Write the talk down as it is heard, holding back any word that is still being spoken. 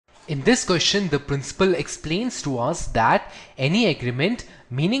In this question, the principal explains to us that any agreement,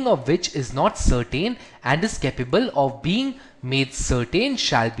 meaning of which is not certain and is capable of being made certain,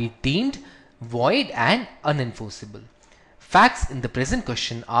 shall be deemed void and unenforceable. Facts in the present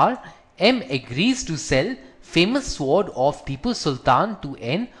question are: M agrees to sell famous sword of Tipu Sultan to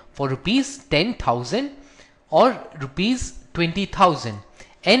N for rupees 10,000 or rupees 20,000.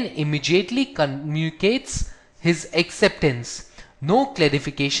 N immediately communicates his acceptance. No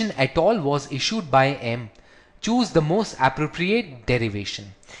clarification at all was issued by M. Choose the most appropriate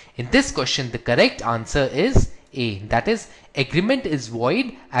derivation. In this question, the correct answer is A. That is, agreement is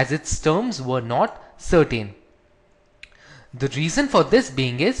void as its terms were not certain. The reason for this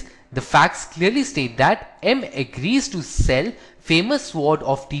being is the facts clearly state that M agrees to sell famous sword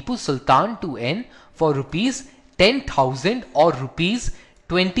of Tipu Sultan to N for rupees 10,000 or rupees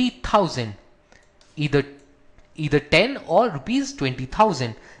 20,000. Either 10 or rupees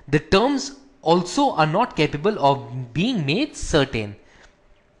 20,000. The terms also are not capable of being made certain.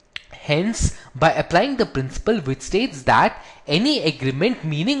 Hence, by applying the principle which states that any agreement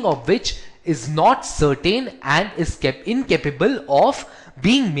meaning of which is not certain and is incapable of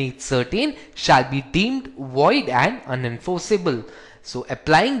being made certain shall be deemed void and unenforceable. So,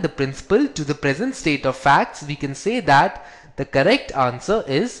 applying the principle to the present state of facts, we can say that the correct answer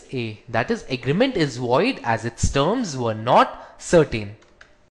is A. That is, agreement is void as its terms were not certain.